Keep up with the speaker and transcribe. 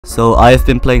So I've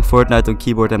been playing Fortnite on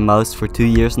keyboard and mouse for 2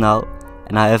 years now,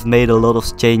 and I have made a lot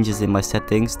of changes in my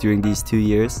settings during these 2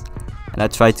 years, and I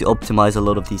try to optimize a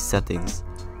lot of these settings.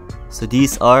 So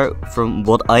these are from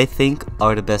what I think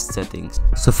are the best settings.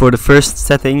 So for the first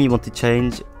setting you want to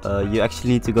change, you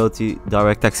actually need to go to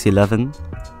DirectX 11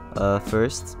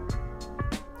 first,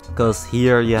 because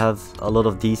here you have a lot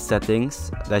of these settings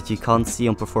that you can't see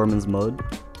on performance mode,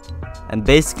 and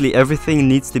basically everything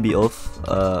needs to be off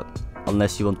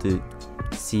unless you want to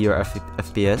see your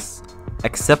FPS,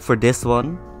 except for this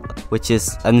one, which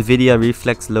is NVIDIA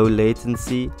Reflex Low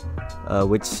Latency,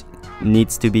 which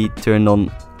needs to be turned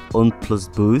on plus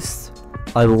boost.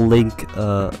 I will link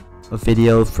a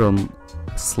video from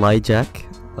Slyjack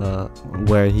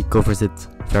where he covers it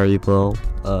very well,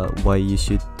 why you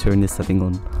should turn this setting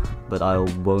on, but I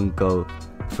won't go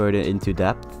further into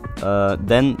depth.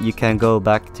 Then you can go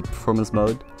back to performance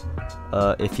mode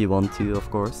if you want to, of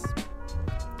course.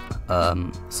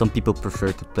 Some people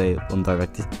prefer to play on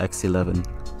DirectX 11.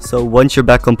 So once you're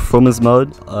back on performance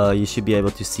mode, you should be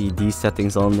able to see these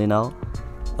settings only now.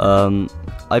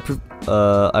 I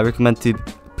recommend to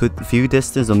put view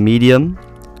distance on medium,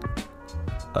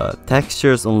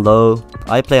 textures on low.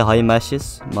 I play high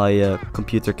meshes, my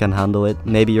computer can handle it,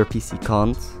 maybe your PC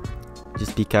can't.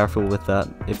 Just be careful with that.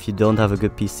 If you don't have a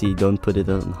good PC, don't put it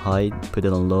on high, put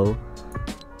it on low.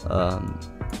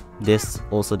 This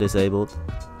also disabled.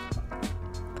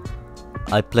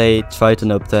 I play Triton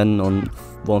Up 10 on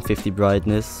 150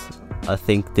 brightness. I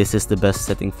think this is the best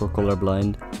setting for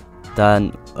colorblind.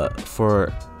 Then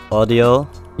for audio,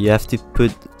 you have to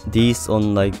put these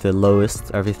on like the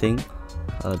lowest everything,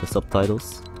 the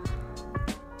subtitles.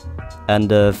 And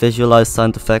the visualize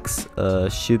sound effects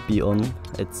should be on.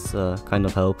 It's kind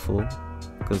of helpful,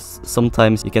 because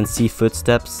sometimes you can see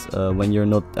footsteps when you're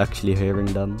not actually hearing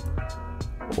them,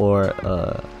 or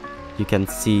you can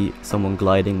see someone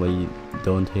gliding when you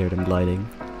don't hear them gliding.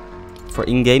 For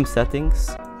in-game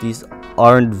settings, these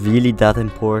aren't really that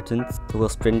important. Toggle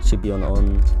sprint should be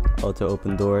on, auto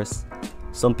open doors.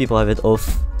 Some people have it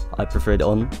off, I prefer it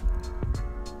on.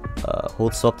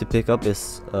 Hold swap to pick up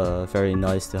is very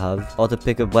nice to have. Auto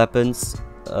pick up weapons,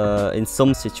 in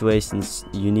some situations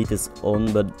you need this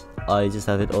on, but I just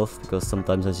have it off because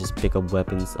sometimes I just pick up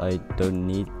weapons I don't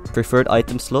need. Preferred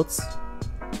item slots,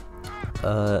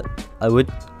 I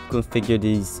would configure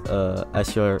these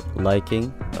as your liking,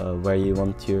 where you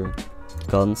want your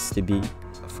guns to be.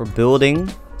 For building,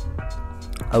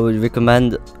 I would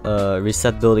recommend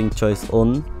reset building choice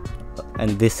on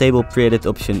and disable pre-edit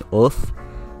option off.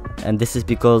 And this is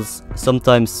because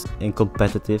sometimes in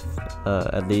competitive,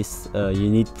 at least, you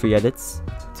need pre-edits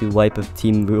to wipe a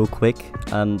team real quick,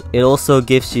 and it also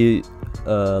gives you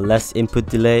less input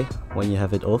delay when you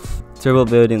have it off. Turbo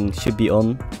building should be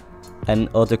on, and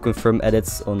auto confirm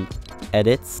edits on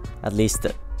edits. At least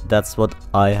that's what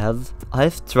I have.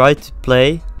 I've tried to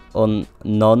play on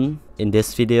none in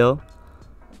this video,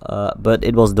 but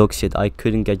it was dog shit. I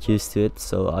couldn't get used to it,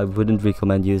 so I wouldn't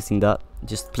recommend using that.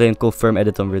 Just play and confirm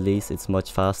edit on release, it's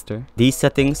much faster. These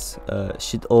settings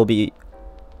should all be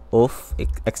off,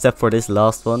 except for this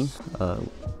last one.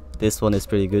 This one is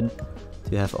pretty good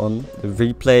to have on. The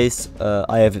replays,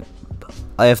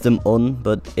 I have them on,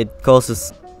 but it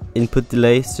causes input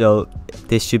delay, so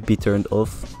this should be turned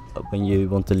off when you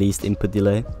want the least input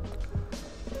delay.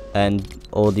 And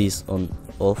all these on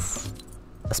off,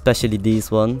 especially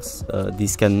these ones.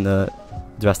 These can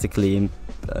drastically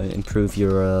improve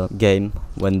your game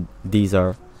when these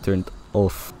are turned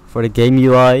off. For the game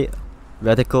UI,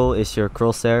 reticle is your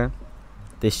crosshair.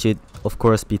 This should of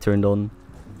course be turned on.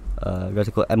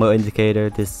 Reticle ammo indicator,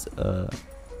 this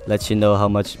lets you know how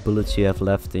much bullets you have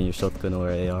left in your shotgun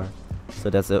or AR. So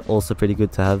that's also pretty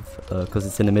good to have, because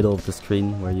it's in the middle of the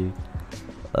screen where you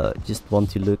just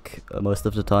want to look most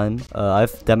of the time. I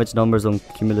have damage numbers on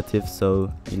cumulative,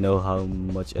 so you know how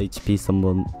much HP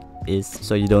someone is,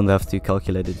 so you don't have to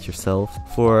calculate it yourself.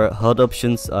 For HUD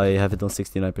options, I have it on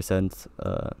 69%.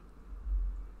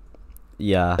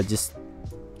 Yeah, just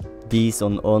these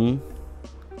on,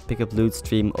 pick up loot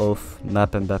stream off,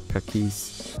 map and backpack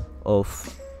keys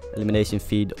off, elimination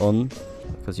feed on,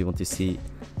 because you want to see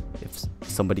if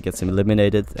somebody gets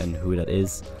eliminated and who that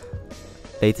is.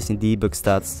 Latest in debug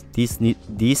stats,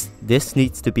 this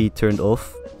needs to be turned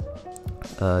off.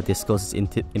 This causes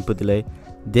input delay.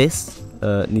 This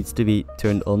needs to be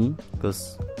turned on,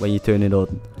 because when you turn it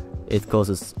on, it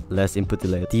causes less input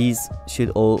delay. These should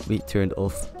all be turned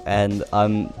off, and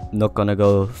I'm not gonna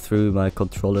go through my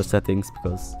controller settings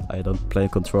because I don't play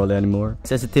controller anymore.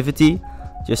 Sensitivity,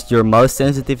 just your mouse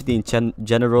sensitivity in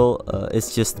general,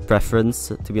 is just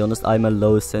preference. To be honest, I'm a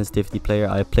low sensitivity player.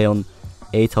 I play on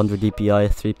 800 DPI,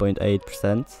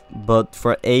 3.8%. But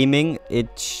for aiming,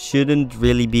 it shouldn't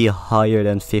really be higher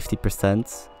than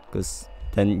 50%, because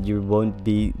then you won't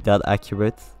be that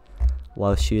accurate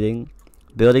while shooting.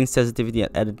 Building sensitivity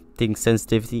and editing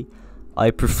sensitivity,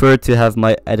 I prefer to have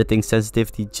my editing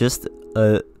sensitivity just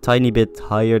a tiny bit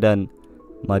higher than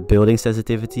my building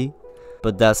sensitivity,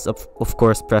 but that's of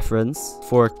course preference.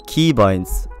 For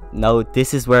keybinds, now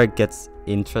this is where it gets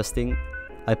interesting.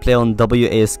 I play on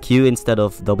WASQ instead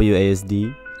of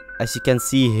WASD. As you can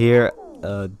see here,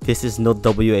 this is not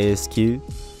WASQ,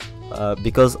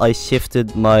 because I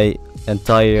shifted my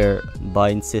entire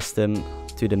bind system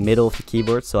to the middle of the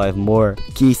keyboard, so I have more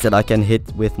keys that I can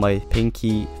hit with my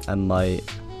pinky and my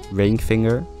ring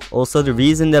finger. Also, the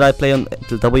reason that I play on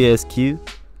the WASQ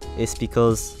is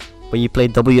because when you play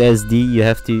WSD, you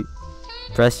have to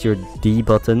press your D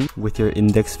button with your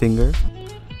index finger,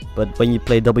 but when you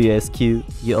play WSQ,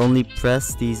 you only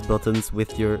press these buttons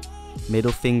with your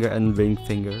middle finger and ring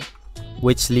finger,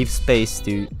 which leaves space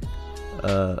to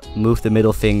move the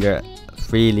middle finger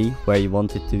freely where you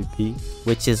want it to be,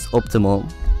 which is optimal.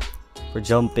 For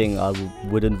jumping, I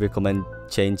wouldn't recommend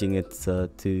changing it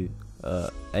to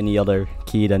any other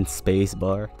key than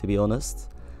spacebar, to be honest.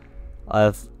 I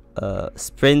have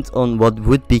sprint on what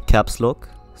would be caps lock,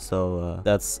 so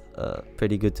that's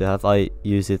pretty good to have. I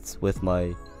use it with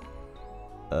my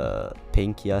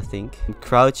pinky, I think.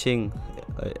 Crouching,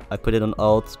 I put it on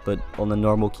alt, but on a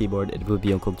normal keyboard it would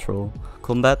be on control.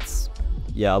 Combats,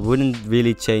 yeah, I wouldn't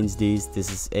really change these.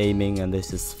 This is aiming and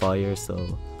this is fire, so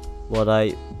what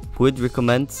I would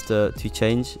recommend to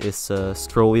change is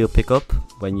scroll wheel pickup.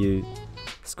 When you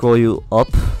scroll you up,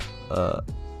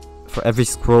 for every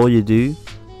scroll you do,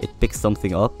 it picks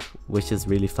something up, which is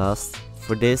really fast.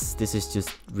 For this is just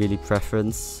really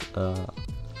preference.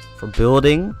 For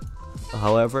building,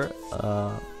 however,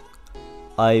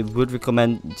 I would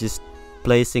recommend just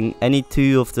placing any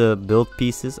two of the build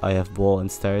pieces, I have wall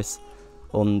and stairs,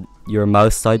 on your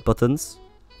mouse side buttons,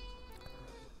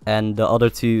 and the other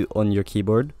two on your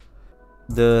keyboard.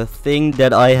 The thing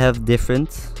that I have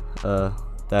different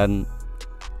than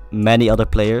many other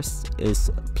players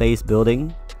is place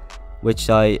building, which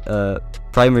I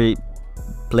primarily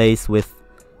place with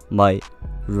my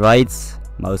right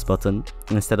mouse button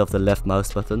instead of the left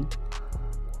mouse button,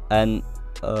 and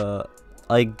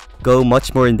I go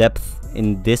much more in depth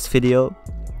in this video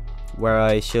where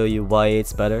I show you why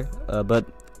it's better, but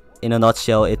in a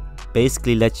nutshell, it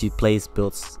basically lets you place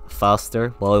builds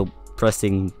faster while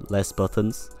pressing less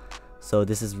buttons, so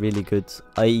this is really good.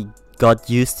 I got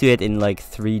used to it in like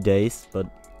 3 days, but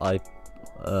I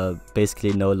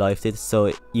basically no-lifed it,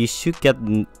 so you should get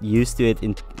used to it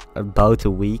in about a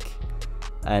week,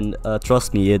 and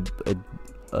trust me, it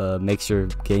makes your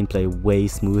gameplay way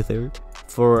smoother.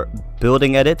 For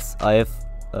building edits, I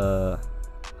have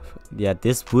yeah,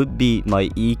 this would be my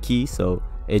E key, so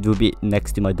it would be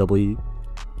next to my W,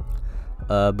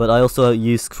 but I also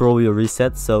use scroll wheel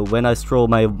reset, so when I scroll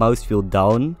my mouse wheel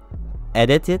down,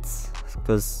 edit it,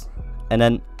 and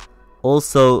then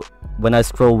also when I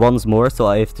scroll once more, so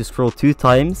I have to scroll 2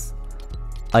 times,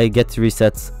 I get to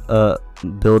reset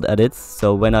build edits.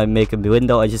 So when I make a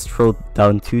window, I just scroll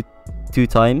down two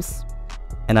times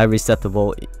and I reset the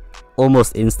wall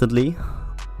almost instantly.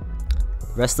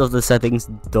 Rest of the settings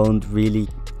don't really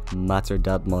matter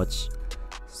that much,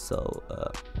 so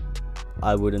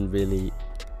I wouldn't really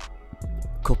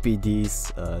copy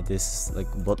these. This, like,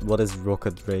 what is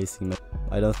rocket racing?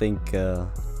 I don't think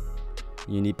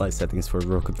you need my settings for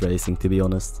rocket racing, to be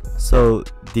honest. So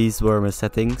these were my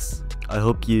settings. I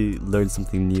hope you learned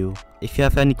something new. If you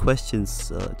have any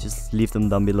questions, just leave them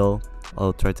down below.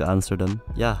 I'll try to answer them.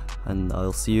 Yeah, and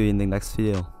I'll see you in the next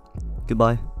video.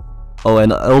 Goodbye. Oh,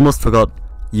 and I almost forgot.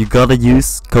 You gotta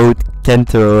use code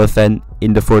Kentaroxbusiness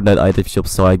in the Fortnite item shop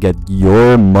so I get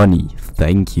your money.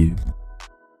 Thank you.